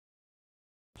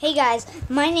Hey guys,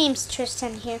 my name's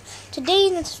Tristan here. Today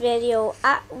in this video,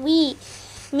 me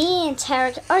and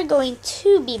Tariq are going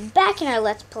to be back in our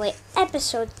Let's Play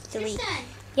episode 3. Tristan,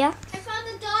 yeah? I found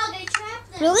the dog. I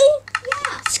trapped them. Really?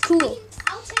 Yeah. It's cool.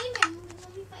 I'll tame him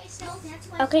when we fight stealth. That's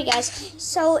why. Okay guys,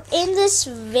 so in this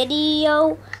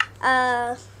video,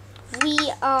 we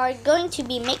are going to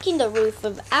be making the roof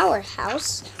of our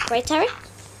house. Right, Tariq?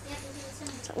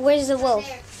 Yeah, Where's the wolf?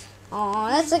 there. Aw,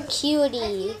 that's a I cutie.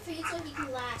 feed it for you so he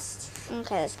can last.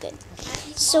 Okay, that's good.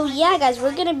 So yeah guys,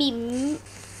 we're gonna be...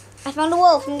 I found a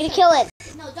wolf. I'm gonna kill it.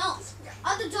 No, don't. The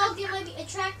other dog there might be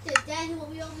attracted. Then we'll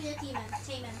be able to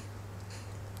tame him.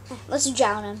 Let's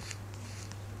drown him.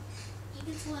 You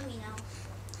can swim me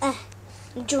now.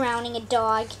 I'm drowning a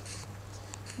dog.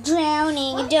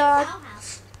 Drowning a Welcome dog. to our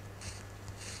house.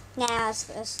 Nah,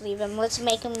 let's leave him. Let's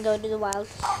make him go to the wild.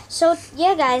 So,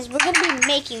 yeah, guys, we're going to be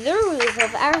making the roof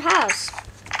of our house.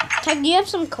 Tug, do you have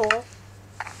some coal? Yeah.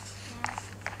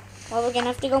 Well, we're going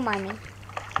to have to go mining.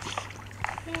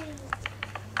 Hey.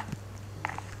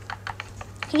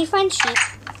 Can you find sheep?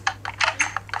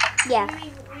 Yeah. We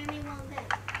only one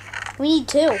bit. We need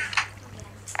 2. Okay.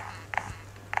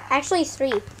 Actually,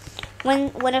 3.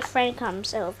 When a friend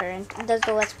comes over and does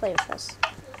the Let's Play with us.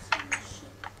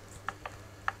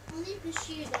 Only the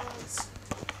sheep dogs.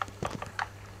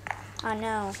 Oh,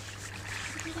 no.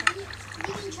 You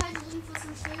can try looking for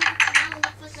some food. And I'll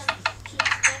look for some sheep.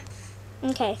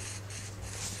 Okay.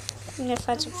 I'm going to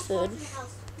find some food. Make sure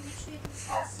you can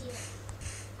still see it.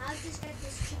 I'll just get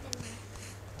this chicken there.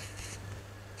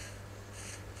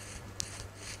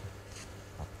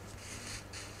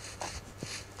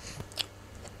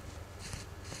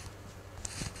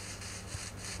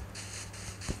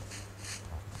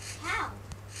 Cow.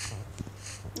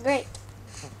 Great.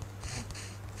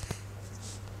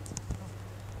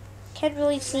 Can't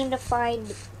really seem to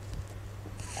find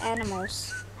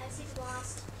animals. I see the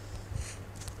lost.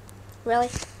 Really?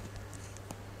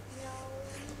 No.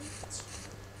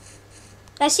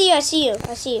 I see you. I see you.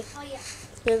 I see you. Oh yeah.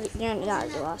 You're not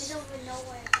lost. It's over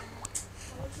nowhere.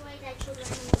 Which way that children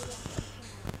need to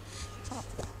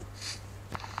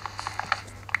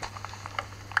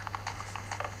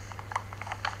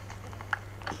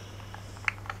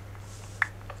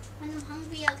When I'm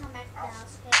hungry, I'll come back to the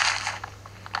house. Okay?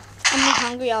 I'm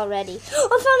hungry already. Oh,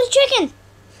 I found a chicken!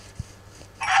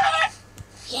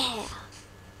 Yeah.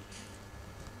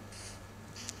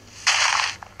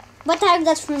 What time?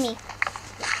 That's for me.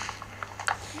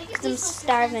 Make it I'm peaceful,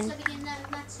 starving. So we can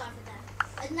not starve at that.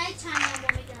 At nighttime, I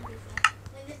won't make it unpeaceful.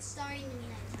 If it's starting to be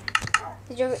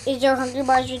nighttime. Is your hungry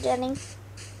bars returning? Nope,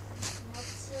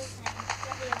 still the same.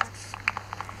 Yeah, they are.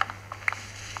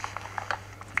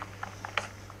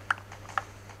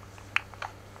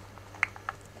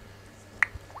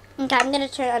 Okay, I'm gonna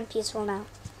turn it on peaceful now.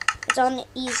 It's on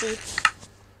easy.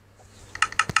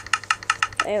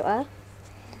 Wait, what?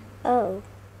 Oh.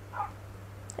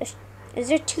 Is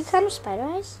there 2 kinds of spider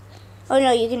eyes? Oh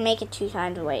no, you can make it 2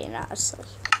 times. Wait, no, it's silly.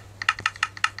 I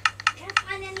can't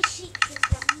find any sheep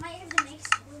system. I might have to make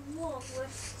some wool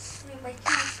with by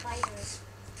killing spiders.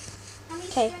 How many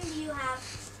Okay. string do you have?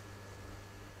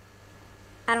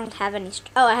 I don't have any.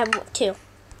 Oh, I have 2. Do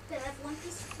I have one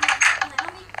piece of how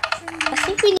many string do you I have?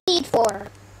 think we need 4. Yeah,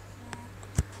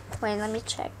 Wait, let me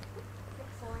check.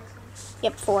 four, I think.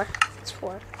 Yep, 4. It's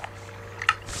 4.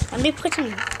 Let me put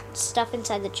some stuff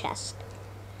inside the chest.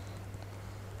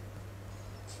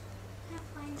 Can't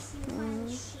find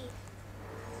sheep.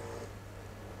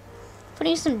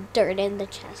 Putting some dirt in the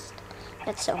chest.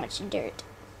 That's so much dirt.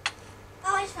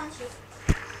 Oh, I just found sheep.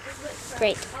 It's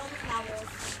Great. Oh, it's not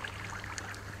wolf.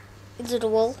 Is it a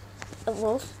wolf? A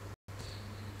wolf?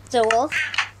 Is it a wolf?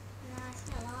 No, I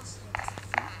think I lost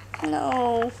it.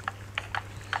 No.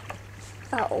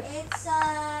 Oh. It's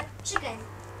chicken.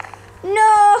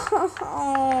 No.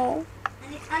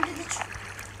 And it's under the tree.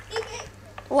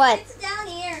 What? It's down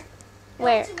here.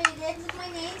 Where? Don't activate it with my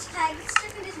name tag. It's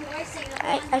stuck in this voice thing.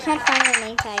 I can't find your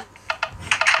name tag.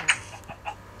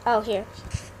 Oh, here.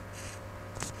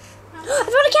 I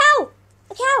found a cow!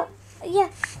 A cow! Yeah.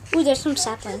 Ooh, there's some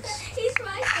saplings. He's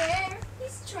right there.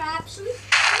 He's trapped. Should we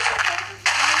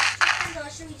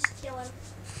just kill him?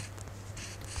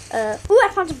 Ooh, I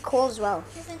found some coal as well.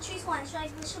 Then choose one. Should we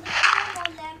kill him or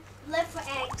let him live for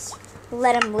eggs?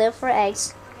 Let him live for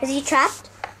eggs. Is he trapped?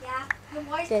 Yeah. The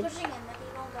more he's Good. pushing him, but he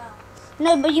won't go.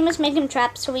 No, but you must make him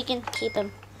trapped so we can keep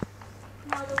him.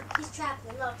 No, look, he's trapped.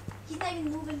 And look, he's not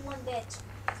even moving one bit.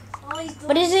 All he's doing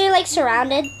But is he like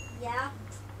surrounded? Yeah.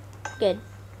 Good.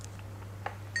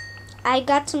 I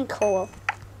got some coal.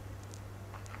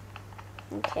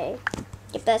 Okay.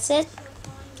 Yep, that's it.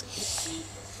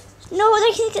 No,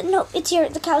 they can't. No, it's here.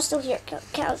 The cow's still here.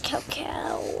 Cow.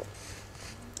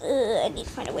 I need to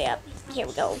find a way up. Here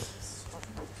we go.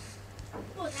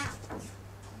 Oh, now.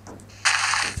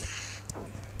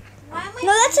 Why am I?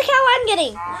 No, that's the cow I'm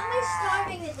getting. Why am I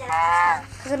starving to death?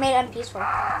 Because I made it unpeaceful.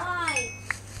 Why?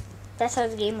 That's how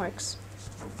the game works.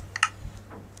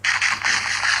 You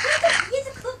have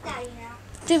to cook that, you know.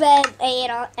 Too bad I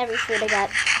ate every food I got.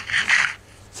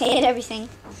 I ate everything.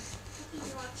 You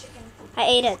want chicken. I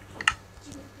ate it,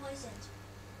 You were poisoned.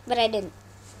 but I didn't.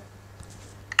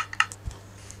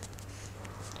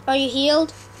 Are you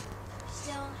healed?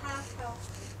 Still half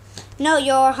health. No,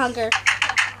 your hunger.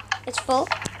 It's full.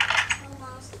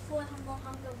 Almost. 4 humble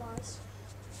hunger bars.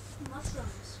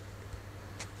 Mushrooms.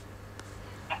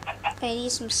 I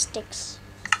need some sticks.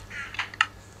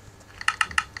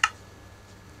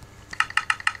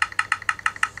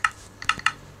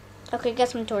 Okay, get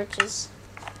some torches.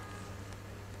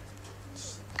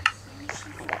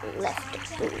 I got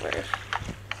left over.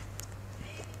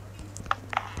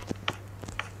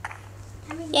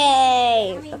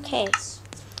 Yay! Okay.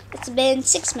 It's been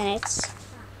 6 minutes.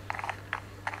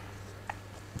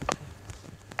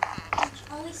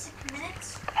 Only 6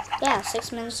 minutes? Yeah,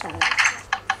 6 minutes only.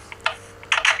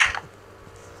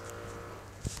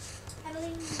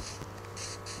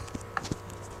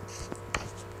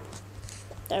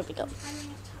 There we go. Let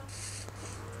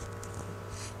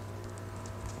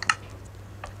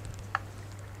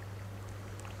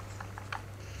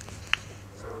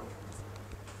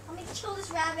me kill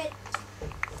this rabbit.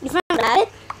 You found a rabbit?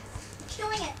 I'm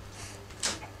killing it.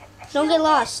 Don't get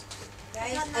lost.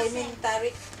 Guys, I mean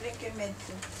Tariq recommend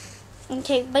you.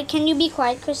 Okay, but can you be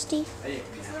quiet, Christy?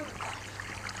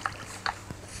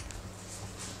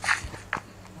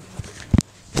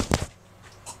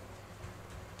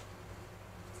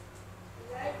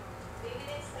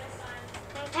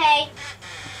 Okay.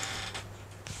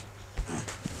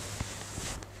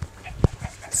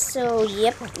 So,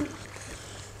 yep.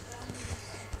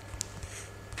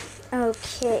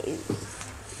 Okay.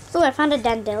 Oh, I found a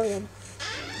dandelion.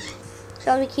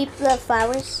 Shall we keep the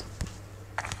flowers?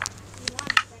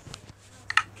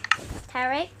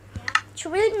 Tariq?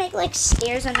 Should we make like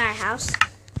stairs on our house?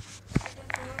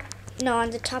 No,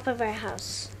 on the top of our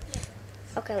house.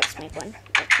 Okay, let's make one.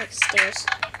 Let's make stairs.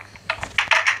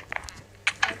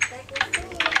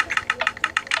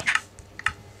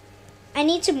 I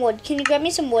need some wood. Can you grab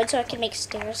me some wood so I can make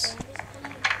stairs?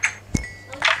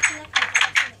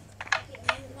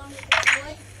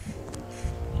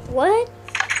 What?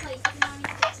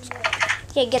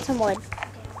 Yeah, get some wood.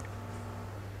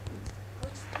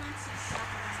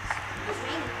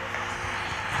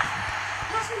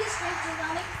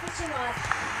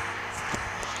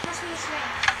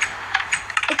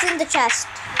 It's in the chest.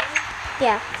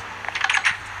 Yeah.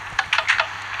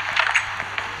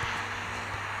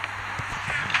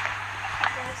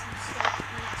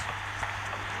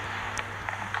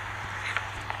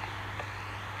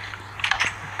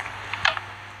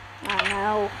 Oh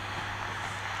no.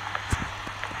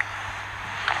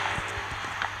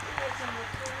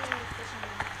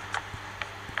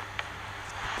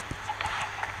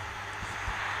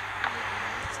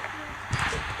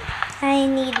 I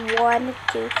need 1,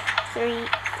 2, 3,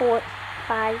 4,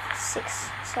 5, 6,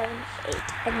 7, 8.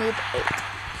 I need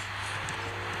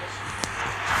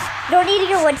 8. Don't need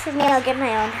your wood for me, I'll get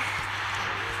my own.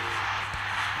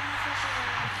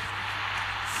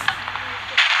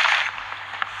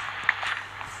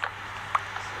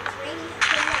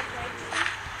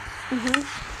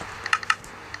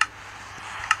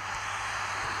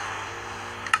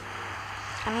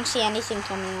 I don't see anything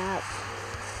coming out.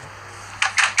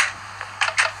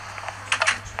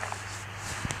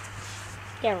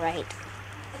 You're right.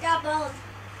 I got a bone.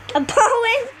 A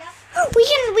bone? Yep. We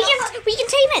can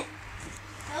tame it.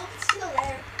 Nope, it's still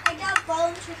there. I got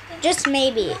bone, Tristan. Just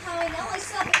maybe. You know how I know? I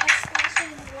saw the splashing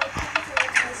in the water before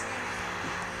it was in.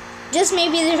 Just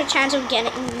maybe there's a chance of getting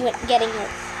it. Did it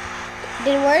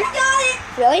work? I got it!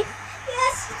 Really?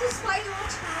 Yes, the spider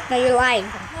watch out. No, you're lying. No,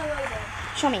 no, no.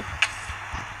 Show me.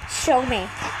 Show me.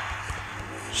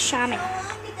 Show me. No,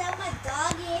 I'm without my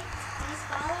doggy. He's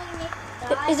following me.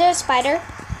 Dog. Is there a spider?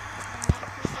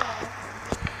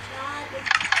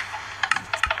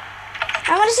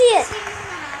 I want to see it.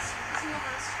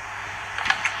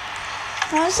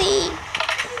 I want to see.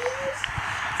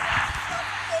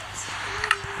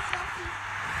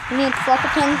 You need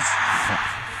fluffykins?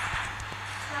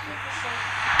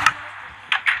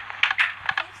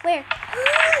 Where?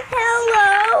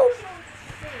 Hello.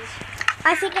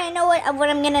 I think I know what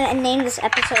I'm gonna name this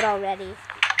episode already.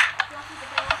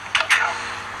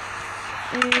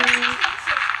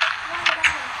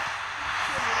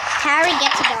 Tariq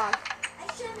gets a dog. I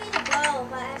should have made a bow,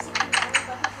 but I was thinking that one,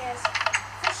 but who cares?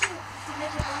 Fishing to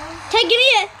make a bow? Tariq, give me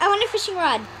it. I want a fishing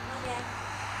rod. Okay.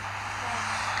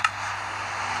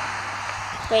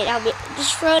 Wait, I'll be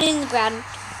just throw it in the ground.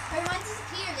 Wait, mine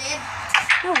disappeared, Ed.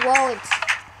 No, whoa, it's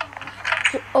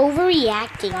you're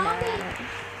overreacting now.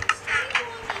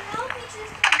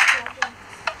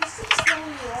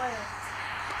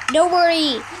 Don't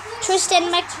worry,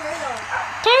 Tristan, my turtle.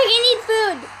 Tariq, I need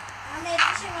food. I made a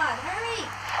fishing rod. Hurry!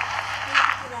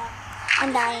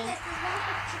 I'm dying. There's one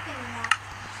quick chicken in that.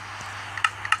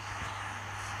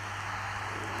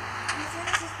 There's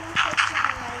just one quick chicken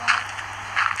in that.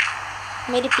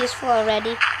 Made it peaceful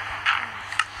already.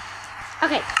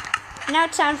 Okay, now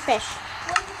it's on fish.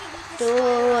 When did we eat this Do.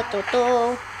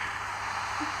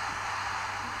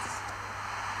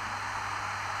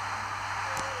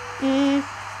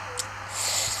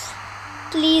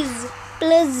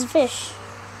 Please fish.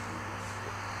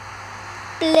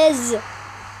 Please.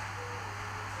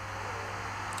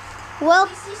 Well,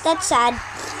 that's sad.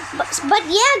 But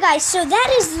yeah, guys. So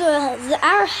that is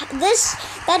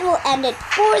that will end it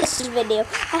for this video.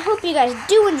 I hope you guys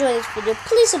do enjoy this video.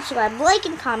 Please subscribe, like,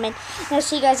 and comment. And I'll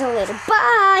see you guys all later.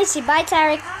 Bye. Say bye,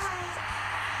 Tariq.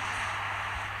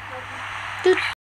 Bye.